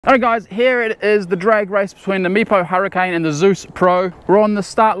Alright guys, here it is, the drag race between the Meepo Hurricane and the Zeus Pro. We're on the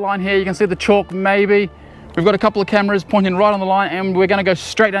start line here, you can see the chalk maybe. We've got a couple of cameras pointing right on the line and we're going to go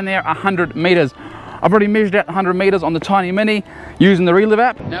straight down there 100 meters. I've already measured out 100 meters on the TYNEE Mini using the Relive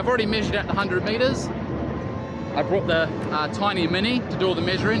app. Now I've already measured out the 100 meters. I brought the TYNEE Mini to do all the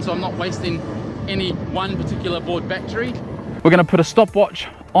measuring, so I'm not wasting any one particular board battery. We're going to put a stopwatch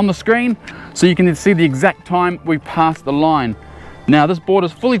on the screen so you can see the exact time we passed the line. Now this board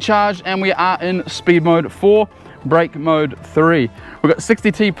is fully charged and we are in speed mode 4, brake mode 3. We've got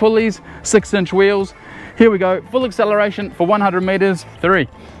 60T pulleys, 6-inch wheels. Here we go, full acceleration for 100 meters. 3,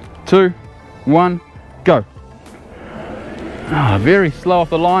 2, 1, go. Very slow off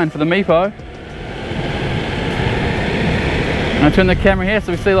the line for the Meepo. I'm going to turn the camera here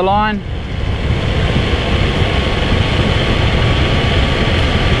so we see the line.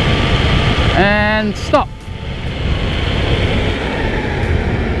 And stop.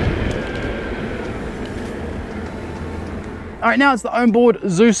 All right, now it's the Ownboard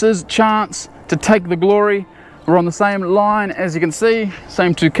Zeus's chance to take the glory. We're on the same line as you can see,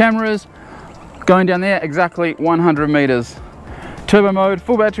 same two cameras, going down there exactly 100 meters. Turbo mode,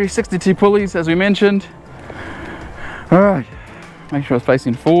 full battery, 60T pulleys as we mentioned. All right, make sure it's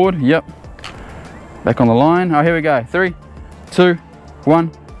facing forward, yep. Back on the line, here we go, 3, 2,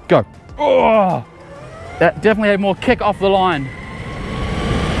 1, go. Oh, that definitely had more kick off the line.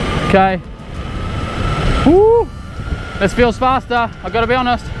 Okay. Woo. This feels faster, I've got to be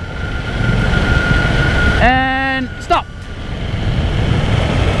honest. And stop.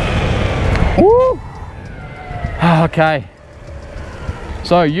 Woo. Okay.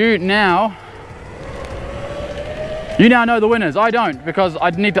 So you now know the winners. I don't, because I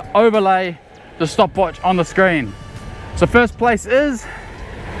need to overlay the stopwatch on the screen. So first place is,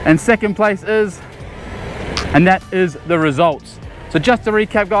 and second place is, and that is the results. So just to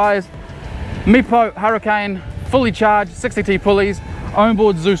recap guys, Meepo Hurricane fully charged, 60T pulleys.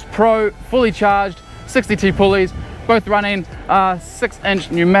 Ownboard Zeus Pro fully charged, 60T pulleys, both running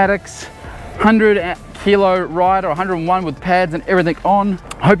 6-inch pneumatics, 100 kilo rider, 101 with pads and everything on.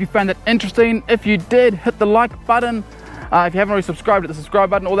 I hope you found that interesting. If you did, hit the like button. If you haven't already subscribed, hit the subscribe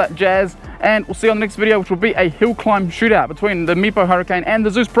button, all that jazz. And we'll see you on the next video, which will be a hill climb shootout between the Meepo Hurricane and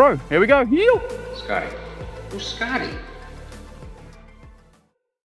the Zeus Pro. Here we go. Scotty. Who's Scotty?